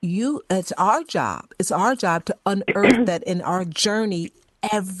 it's our job. It's our job to unearth that in our journey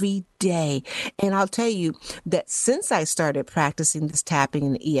every day. And I'll tell you that since I started practicing this tapping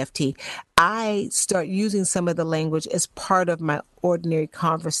and EFT, I start using some of the language as part of my ordinary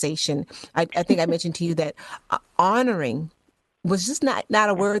conversation. I think I mentioned to you that honoring was just not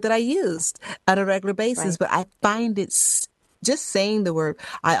a word that I used on a regular basis, but I find it just saying the word,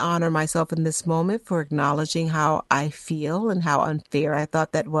 I honor myself in this moment for acknowledging how I feel and how unfair I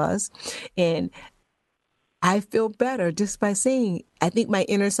thought that was. And I feel better just by saying, I think my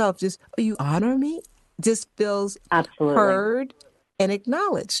inner self just, you honor me, just feels heard and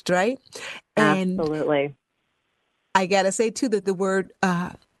acknowledged, right? Absolutely. And I got to say, too, that the word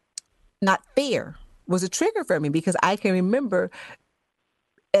not fair was a trigger for me, because I can remember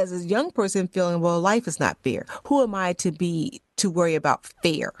as a young person feeling, well, life is not fair. Who am I to worry about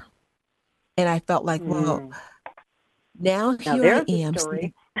fair? And I felt like, well, now here I am.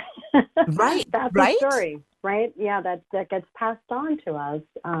 Story. Right. That's right. the story, right? Yeah, that gets passed on to us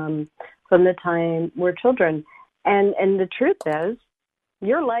from the time we're children. And the truth is,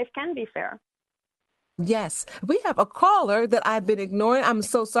 your life can be fair. Yes. We have a caller that I've been ignoring. I'm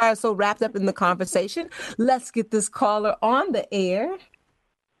so sorry. I'm so wrapped up in the conversation. Let's get this caller on the air.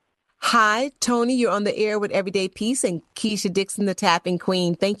 Hi, Tony. You're on the air with Everyday Peace and Keisha Dixon, the tapping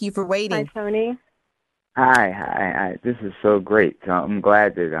queen. Thank you for waiting. Hi, Tony. Hi. This is so great. So I'm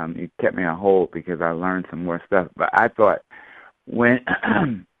glad that you kept me on hold, because I learned some more stuff. But I thought when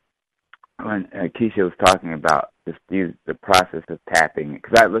Keisha was talking about the process of tapping,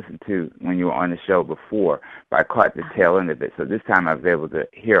 because I listened to when you were on the show before, but I caught the tail end of it. So this time I was able to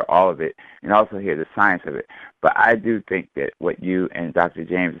hear all of it and also hear the science of it. But I do think that what you and Dr.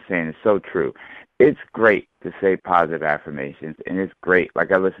 James are saying is so true. It's great to say positive affirmations, and it's great.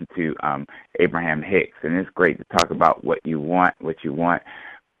 Like I listened to Abraham Hicks, and it's great to talk about what you want.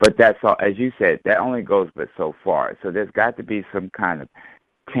 But that's all, as you said, that only goes but so far. So there's got to be some kind of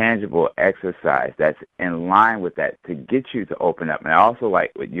tangible exercise that's in line with that to get you to open up. And I also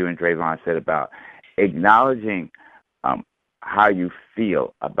like what you and Drayvon said about acknowledging how you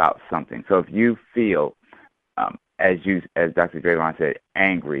feel about something. So if you feel, as Dr. Drayvon said,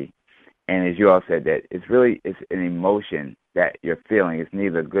 angry, and as you all said, that it's an emotion that you're feeling. It's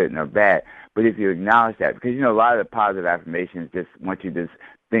neither good nor bad. But if you acknowledge that, because, a lot of the positive affirmations just want you to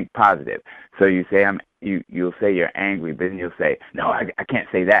think positive. So you say, you'll say you're angry, but then you'll say, no, I can't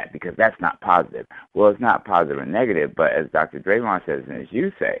say that because that's not positive. Well, it's not positive or negative, but as Dr. Drayvon says, and as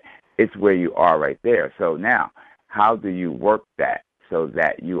you say, it's where you are right there. So now, how do you work that so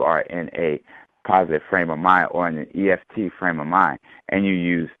that you are in a positive frame of mind or in an EFT frame of mind, and you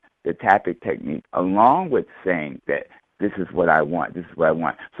use the tapping technique along with saying that this is what I want, this is what I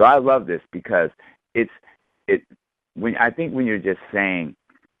want. So I love this because when you're just saying,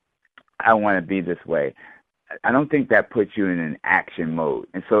 I want to be this way, I don't think that puts you in an action mode.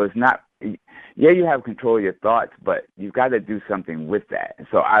 And so it's not, you have control of your thoughts, but you've got to do something with that. And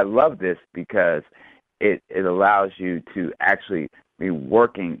so I love this because it allows you to actually be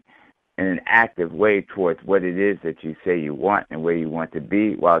working in an active way towards what it is that you say you want and where you want to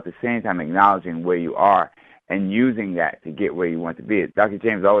be, while at the same time acknowledging where you are and using that to get where you want to be. Dr.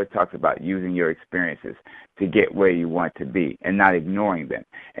 James always talks about using your experiences to get where you want to be and not ignoring them.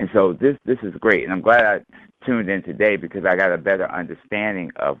 And so this is great. And I'm glad I tuned in today because I got a better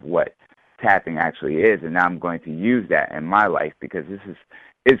understanding of what tapping actually is. And now I'm going to use that in my life because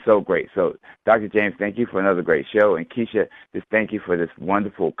it's so great. So, Dr. James, thank you for another great show. And Keisha, just thank you for this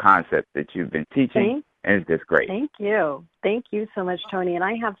wonderful concept that you've been teaching. And it's just great. Thank you. Thank you so much, Tony. And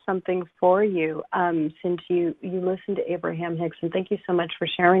I have something for you since you listened to Abraham Hicks, and thank you so much for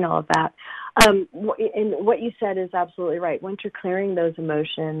sharing all of that. And what you said is absolutely right. Once you're clearing those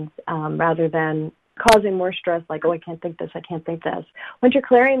emotions, rather than causing more stress, like, oh, I can't think this, I can't think this. Once you're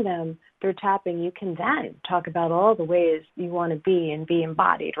clearing them through tapping, you can then talk about all the ways you want to be and be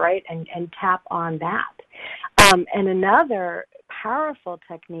embodied, right? And tap on that. And another powerful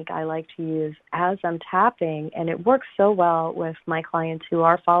technique I like to use as I'm tapping, and it works so well with my clients who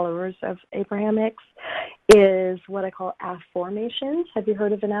are followers of Abraham Hicks, is what I call affirmations. Have you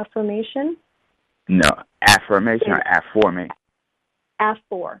heard of an affirmation? No. Affirmation or afforming?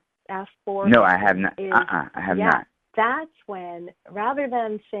 Affor. No, I have not. I have not. That's when, rather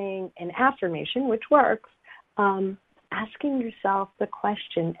than saying an affirmation, which works, asking yourself the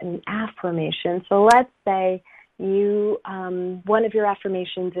question, an affirmation. So let's say one of your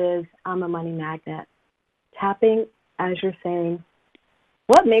affirmations is, I'm a money magnet. Tapping as you're saying,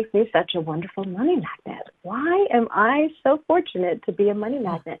 what makes me such a wonderful money magnet? Why am I so fortunate to be a money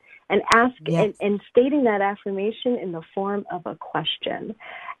magnet? And and stating that affirmation in the form of a question.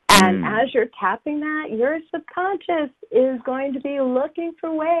 And as you're tapping that, your subconscious is going to be looking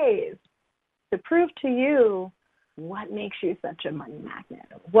for ways to prove to you what makes you such a money magnet,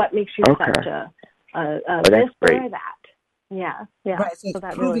 what makes you such a this or that. Yeah. Right, so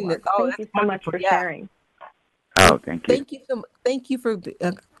that really works. Thank you so much for sharing. Oh, thank you. Thank you for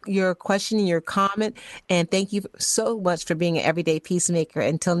your question and your comment, and thank you so much for being an everyday peacemaker.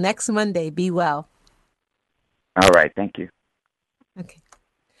 Until next Monday, be well. All right, thank you. Okay.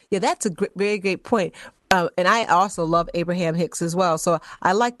 Yeah, that's a very great point. And I also love Abraham Hicks as well. So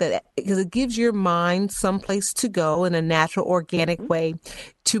I like that because it gives your mind someplace to go in a natural, organic way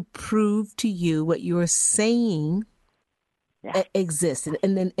to prove to you what you're saying exists.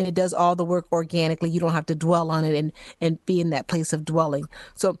 And it does all the work organically. You don't have to dwell on it and be in that place of dwelling.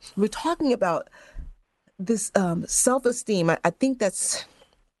 So we're talking about this self-esteem. I think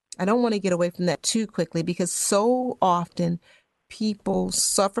I don't want to get away from that too quickly because so often people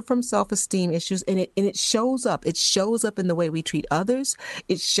suffer from self-esteem issues, and it shows up. It shows up in the way we treat others.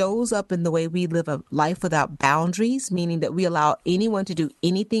 It shows up in the way we live a life without boundaries, meaning that we allow anyone to do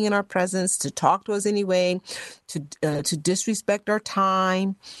anything in our presence, to talk to us anyway, to disrespect our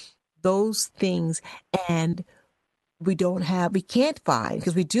time, those things. And we can't find,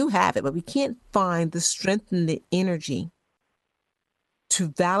 because we do have it, but we can't find the strength and the energy to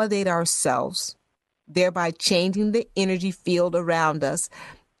validate ourselves, thereby changing the energy field around us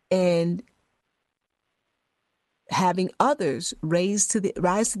and having others rise to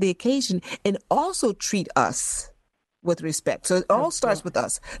the occasion and also treat us with respect. So it all starts with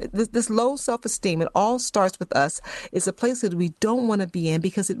us. This low self-esteem, it all starts with us. It's a place that we don't want to be in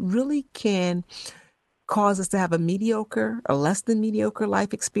because it really can cause us to have a mediocre or less than mediocre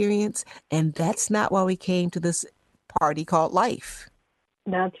life experience. And that's not why we came to this party called life.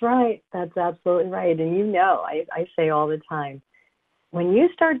 That's right. That's absolutely right. And I say all the time, when you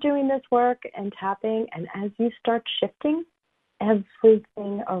start doing this work and tapping, and as you start shifting,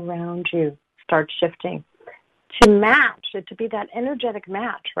 everything around you starts shifting to match, to be that energetic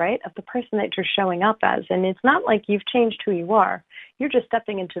match, right, of the person that you're showing up as. And it's not like you've changed who you are. You're just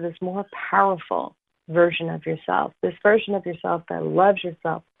stepping into this more powerful version of yourself, this version of yourself that loves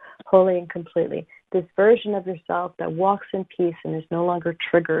yourself wholly and completely. this version of yourself that walks in peace and is no longer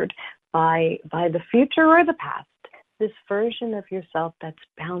triggered by the future or the past. This version of yourself that's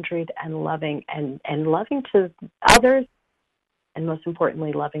boundaried and loving to others, and most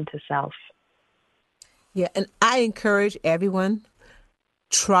importantly, loving to self. Yeah, and I encourage everyone,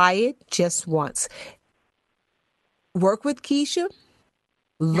 try it just once. Work with Keisha.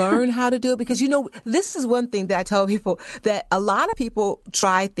 Learn how to do it, because, this is one thing that I tell people, that a lot of people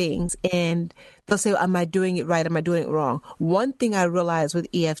try things and they'll say, am I doing it right? Am I doing it wrong? One thing I realize with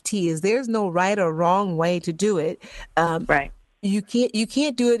EFT is there's no right or wrong way to do it. Right. You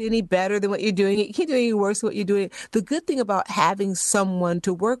can't do it any better than what you're doing. You can't do it any worse than what you're doing. The good thing about having someone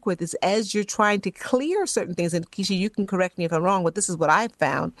to work with is, as you're trying to clear certain things, and Keisha, you can correct me if I'm wrong, but this is what I've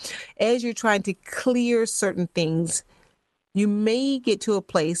found. As you're trying to clear certain things, you may get to a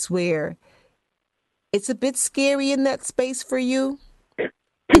place where it's a bit scary in that space for you,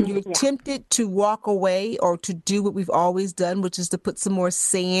 and you're tempted to walk away or to do what we've always done, which is to put some more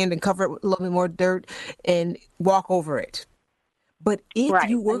sand and cover it with a little bit more dirt and walk over it. But if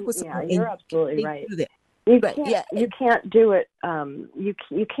you work with someone, you're absolutely right. You can't do it. You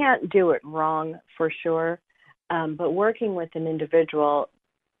can't do it wrong for sure. But working with an individual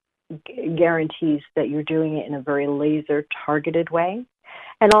guarantees that you're doing it in a very laser targeted way.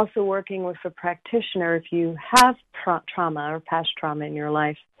 And also working with a practitioner, if you have trauma or past trauma in your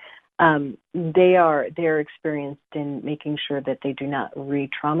life, they're experienced in making sure that they do not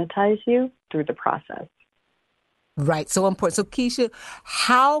re-traumatize you through the process. Right. So important. So Keisha,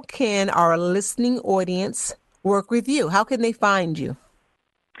 how can our listening audience work with you? How can they find you?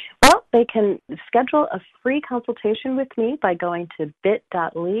 Well, they can schedule a free consultation with me by going to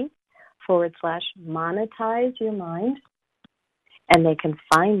bit.ly/monetize your mind. And they can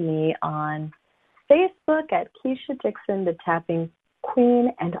find me on Facebook at Keisha Dixon, the Tapping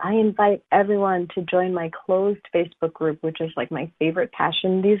Queen. And I invite everyone to join my closed Facebook group, which is like my favorite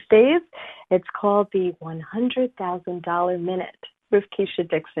passion these days. It's called the $100,000 Minute with Keisha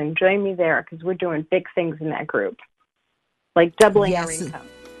Dixon. Join me there, because we're doing big things in that group, like doubling our income.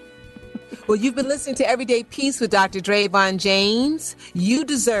 Well, you've been listening to Everyday Peace with Dr. Drayvon James. You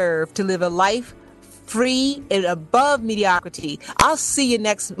deserve to live a life free and above mediocrity. I'll see you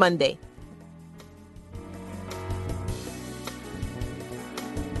next Monday.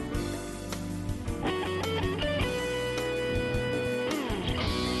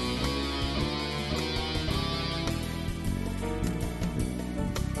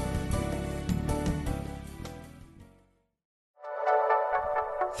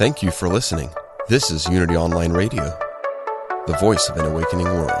 Thank you for listening. This is Unity Online Radio, the voice of an awakening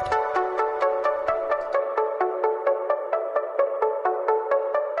world.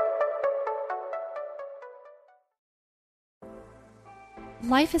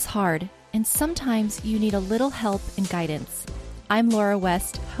 Life is hard, and sometimes you need a little help and guidance. I'm Laura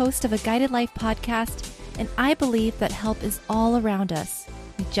West, host of a Guided Life podcast, and I believe that help is all around us.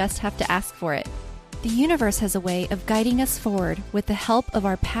 We just have to ask for it. The universe has a way of guiding us forward with the help of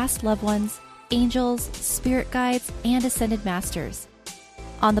our past loved ones, angels, spirit guides, and ascended masters.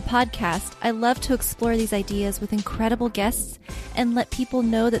 On the podcast, I love to explore these ideas with incredible guests and let people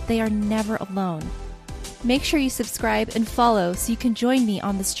know that they are never alone. Make sure you subscribe and follow so you can join me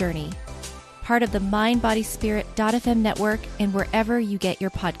on this journey. Part of the MindBodySpirit.fm network and wherever you get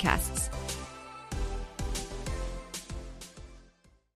your podcasts.